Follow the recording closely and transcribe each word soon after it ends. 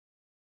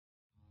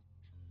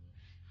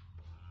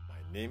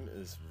name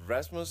is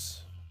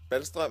Rasmus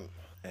Ballström,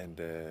 and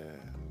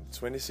I'm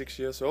 26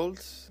 years old,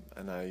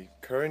 and I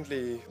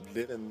currently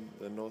live in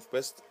the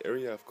northwest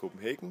area of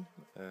Copenhagen,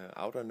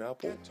 outer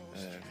Nørrebro,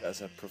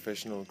 as a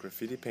professional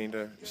graffiti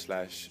painter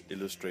 /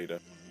 illustrator.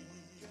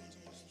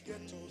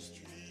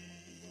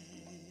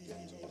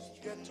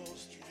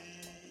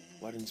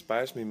 What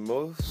inspires me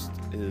most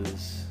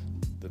is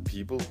the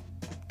people,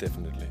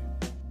 definitely.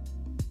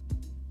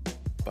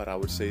 But I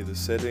would say the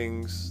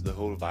settings, the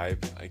whole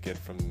vibe I get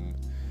from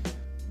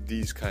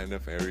these kind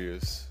of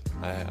areas.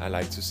 I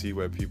like to see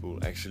where people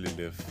actually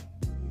live.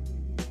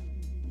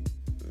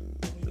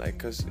 Like,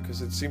 cause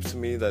it seems to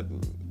me that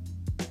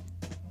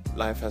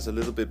life has a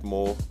little bit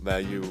more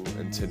value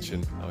and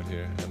tension out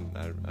here, and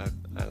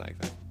I like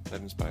that.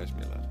 That inspires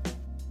me a lot.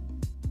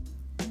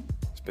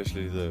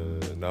 Especially the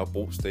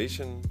Nørrebro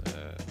station,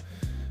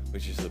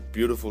 which is a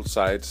beautiful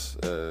sight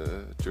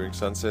during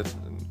sunset,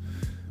 and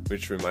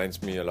which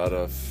reminds me a lot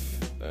of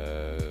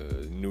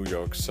New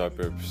York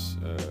suburbs,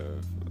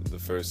 the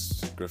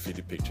first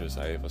graffiti pictures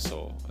I ever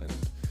saw,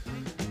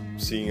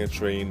 and seeing a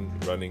train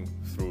running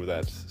through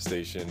that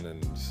station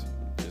and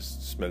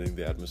just smelling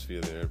the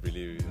atmosphere there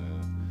really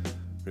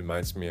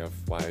reminds me of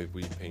why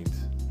we paint.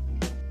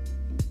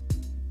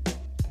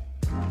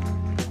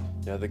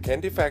 Yeah, the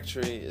Candy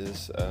Factory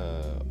is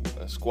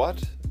a squad.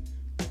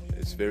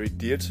 It's very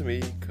dear to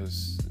me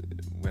because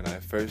when I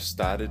first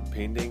started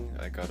painting,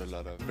 I got a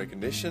lot of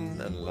recognition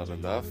and a lot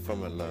of love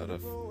from a lot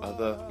of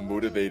other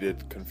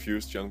motivated,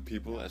 confused young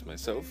people as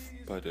myself.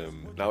 But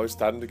now it's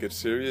starting to get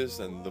serious,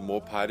 and the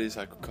more parties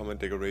I could come and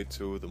decorate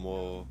to, the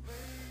more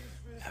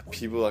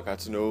people I got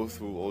to know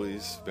through all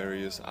these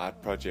various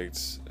art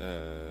projects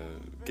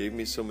gave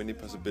me so many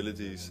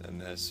possibilities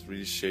and has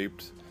really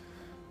shaped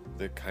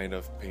the kind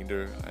of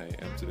painter I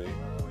am today.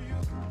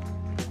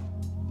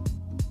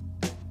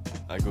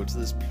 I go to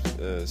this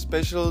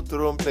special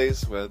durum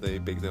place where they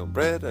bake their own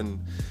bread and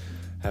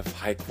have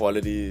high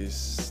quality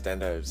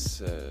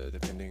standards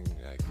depending,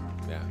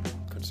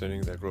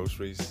 concerning their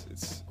groceries.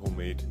 It's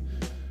homemade,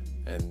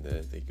 and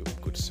they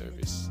give good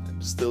service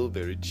and still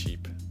very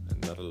cheap, and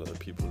not a lot of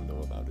people know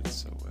about it,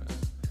 so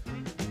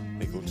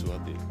they go to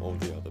all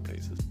the other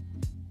places.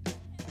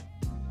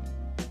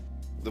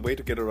 The way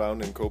to get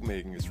around in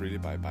Copenhagen is really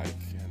by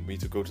bike, and me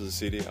to go to the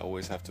city I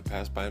always have to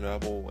pass by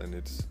Nørrebro, and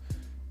it's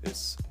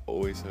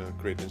always a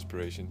great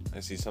inspiration.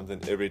 I see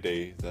something every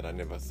day that I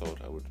never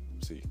thought I would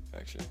see,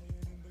 actually.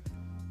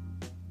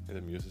 It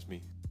amuses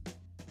me.